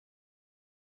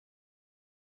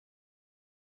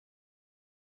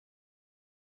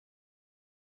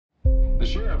The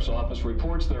sheriff's office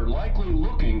reports they're likely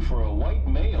looking for a white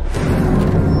male.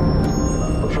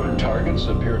 Preferred targets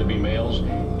appear to be males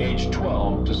aged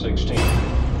 12 to 16.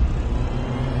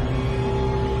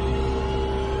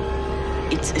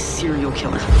 It's a serial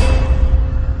killer.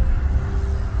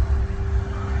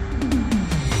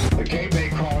 The Cape May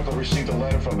Chronicle received a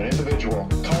letter from an individual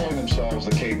calling themselves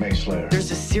the Cape May Slayer.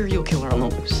 There's a serial killer on the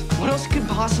loose. What else could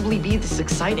possibly be this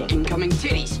exciting? Incoming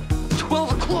titties.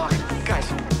 12 o'clock.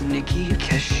 Guys, Nikki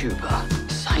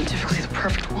Keshuba. Scientifically the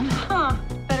perfect woman. Huh.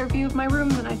 Better view of my room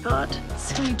than I thought.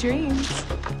 Sweet dreams.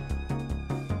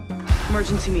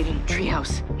 Emergency meeting.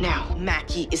 Treehouse. Now.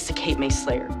 Mackie is the Cape May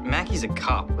Slayer. Mackie's a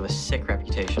cop with a sick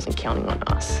reputation. Wasn't counting on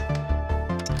us.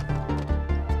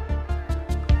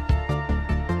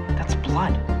 That's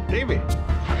blood. Davey.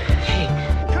 Hey.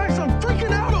 Guys, I'm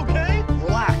freaking out, okay?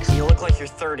 Relax. You look like you're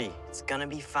 30. It's gonna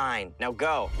be fine. Now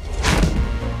go.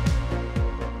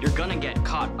 You're gonna get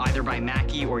caught either by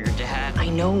Mackie or your dad. I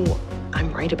know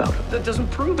I'm right about him. That doesn't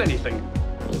prove anything.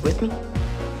 Are you with me?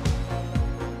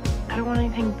 I don't want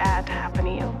anything bad to happen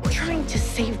to you. We're trying to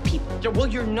save people. Yeah, well,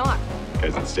 you're not.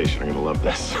 Guys on station are gonna love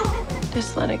this.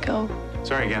 Just let it go.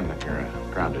 Sorry again that you're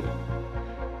grounded.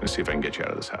 Let's see if I can get you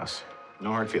out of this house. No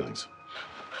hard feelings.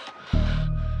 You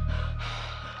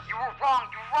were wrong.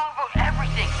 You're wrong about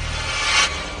everything.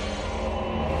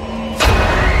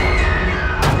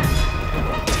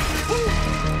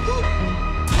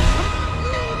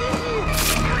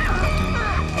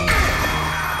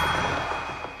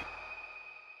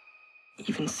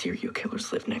 Even serial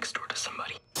killers live next door to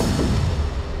somebody.